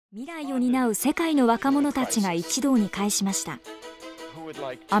未来を担う世界の若者たちが一堂に会しました。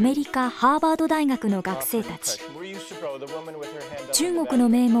アメリカ・ハーバード大学の学生たち、中国の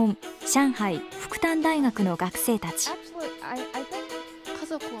名門上海・復旦大学の学生たち、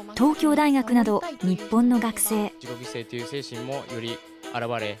東京大学など日本の学生、自己犠牲という精神もより現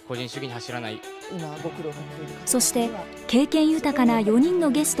れ、個人主義に走らない。そして経験豊かな4人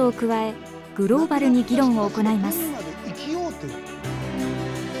のゲストを加え、グローバルに議論を行います。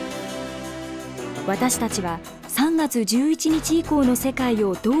私たちは3月11日以降の世界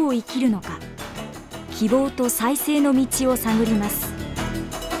をどう生きるのか、希望と再生の道を探ります。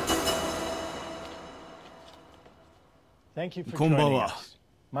こんばんは。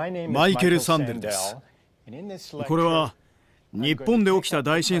マイケル・サンデルです。これは日本で起きた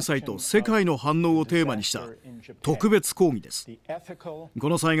大震災と世界の反応をテーマにした特別講義です。こ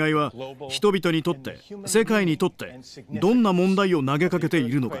の災害は人々にとって、世界にとってどんな問題を投げかけてい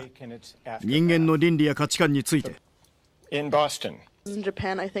るのか、人間の倫理や価値観について。In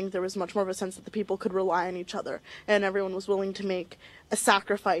Japan, I think there was much more of a sense that the people could rely on each other, and everyone was willing to make a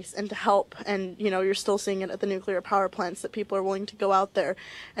sacrifice and to help. And you're still seeing it at the nuclear power plants that people are willing to go out there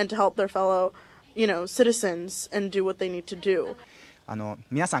and to help their fellow, citizens and do what they need to do.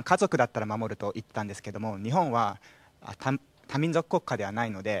 皆さん家族だったら守ると言ったんですけども、日本は多民族国家ではな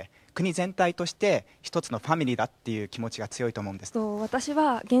いので、国全体として一つのファミリーだっていう気持ちが強いと思うんです。私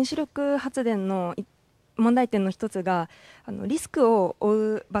は原子力発電の問題点の一つが、リスクを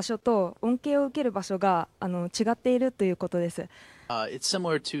負う場所と恩恵を受ける場所が違っているということです。It's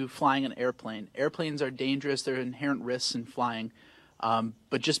similar to flying an airplane. Airplanes are dangerous. There are inherent risks in flying.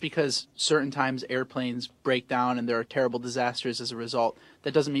 But just because certain times airplanes break down and there are terrible disasters as a result,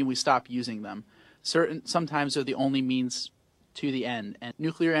 that doesn't mean we stop using them. Sometimes they're the only means to the end, and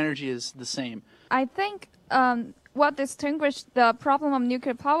nuclear energy is the same. I think what distinguishes the problem of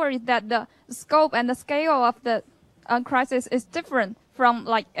nuclear power is that the scope and the scale of the crisis is different from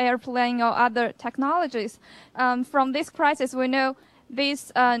like airplane or other technologies. From this crisis, we know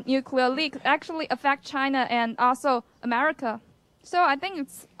these nuclear leaks actually affect China and also America. So I think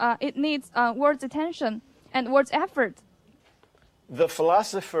it needs world's attention and world's effort. The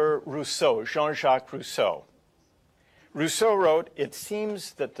philosopher Rousseau, Jean-Jacques Rousseau, wrote, "It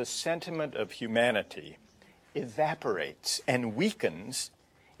seems that the sentiment of humanity evaporates and weakens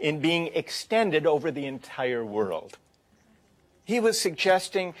in being extended over the entire world." He was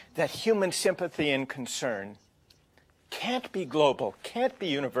suggesting that human sympathy and concern can't be global, can't be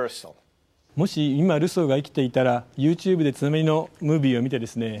universal. もし今ルソーが生きていたら YouTube で津波のムービーを見てで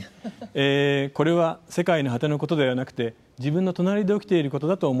すね、これは世界の果てのことではなくて自分の隣で起きていること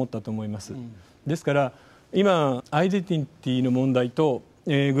だと思ったと思います。ですから今アイデンティティの問題と、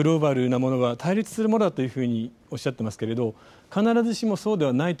グローバルなものは対立するものだというふうにおっしゃってますけれど、必ずしもそうで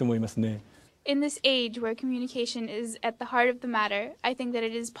はないと思いますね。In this age where communication is at the heart of the matter, I think that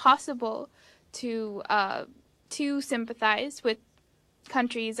it is possible to sympathize with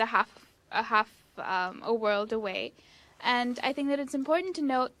countries a world away. And I think that it's important to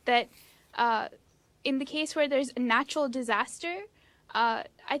note that in the case where there's a natural disaster, I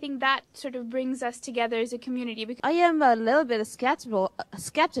think that sort of brings us together as a community. I am a little bit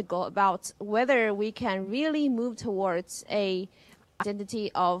skeptical about whether we can really move towards a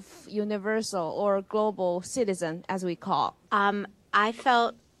identity of universal or global citizen, as we call. I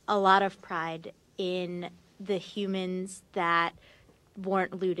felt a lot of pride in the humans that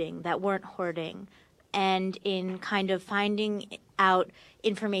weren't looting, that weren't hoarding, and in kind of finding out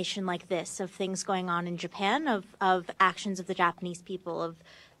information like this of things going on in Japan, of actions of the Japanese people, of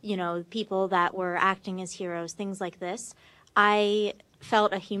people that were acting as heroes, things like this. I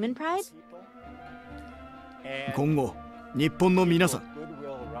felt a human pride. 今後日本の皆さん、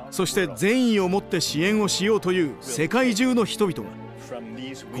そして善意を持って支援をしようという世界中の人々が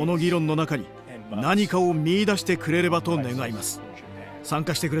この議論の中に何かを見出してくれればと願います。参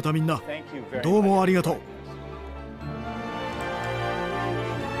加してくれたみんな、どうもありがとう。